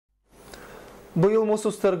Быйыл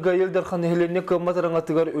мосустарга Дархан эхлеріне кымматарыңа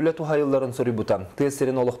тыгар үлі тухайылларын сөрі бұтан.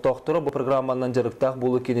 Сирин олықтақтыры бұл программаннан жарықтақ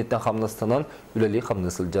болу кенеттен қамнастынан үлелі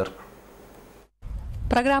қамнасылжар.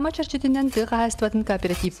 Программа чарчетинен тыгы қағайстыватын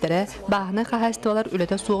кооперативтері, бағына қағайстывалар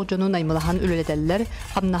үлеті соқ жонун аймылахан үлелетелілер,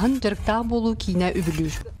 қамнахан жарықтақ болу кейіне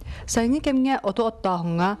үбілір. Сайны кемге оты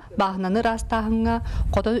оттағыңа, бағынаны растағыңа,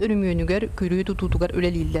 қотан үрімөнігер, күрі тұтутығар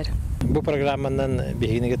үлелейлер. Бұл программанан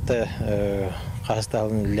бейгінігітті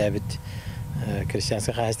қағайстығын үләбіт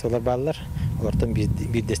крестьянский хозяйстволар баллар. Олардан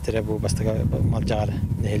биддестері бұл бастыға малжағар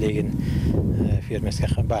нәйлеген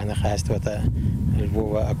фермерский бағына хозяйствота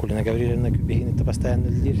Львова Акулина Гавриловна бейгінікті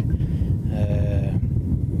постоянно үлдер.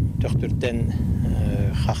 Төқтүрттен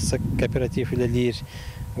қақсық кооператив үлелер,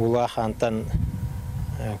 Ула Хантан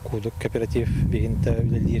кудук кооператив бейгінікті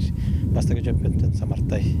үлелер, бастыға жөппентен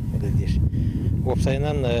Самартай үлелер.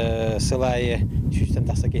 Опсайынан сылайы шүштен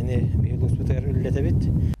тақса кені бейгілі ұспытығар үлелеті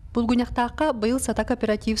бет. Булгуняқтаққа быйыл сата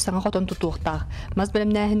кооператив саңа хотон тутуқтақ. Маз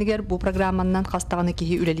бөлімнәхінігер бұл программаннан қастағаны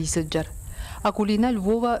кейі үлелейсіз жар. Акулина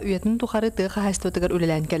Львова үйетін тұқары тұғы қағайстығытығыр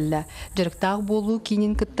үлелән кәлі. Жарықтағы болу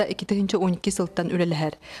кейінен күтті 2-12 сылттан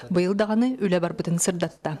үлеләхер. Быйыл дағаны үле барбытын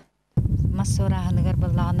сырдатта. Маз сорағынығыр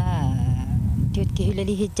болағына түйетке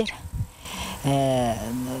үлелей жар.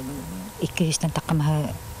 200-тен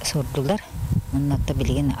тақымағы сордылар. Оннатта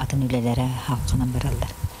білген атын үлелері халқынан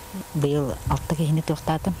баралдар. Быйыл 6 кейіні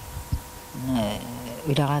тоқтадым,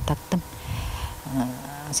 үліға таттым,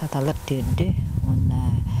 саталар түрді, онна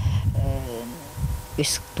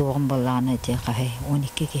үсік тоғын болағына қағай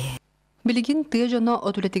 12 кейі. Білген тыы жоно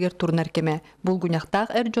отулетігер турнар кеме, бұл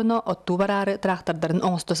күняқтақ әр жоно отту барары трақтардарын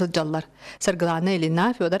оңыстысы жаллар. Саргыланы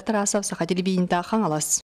Елена Федор Тарасов Саха телевизиинда қаңалас.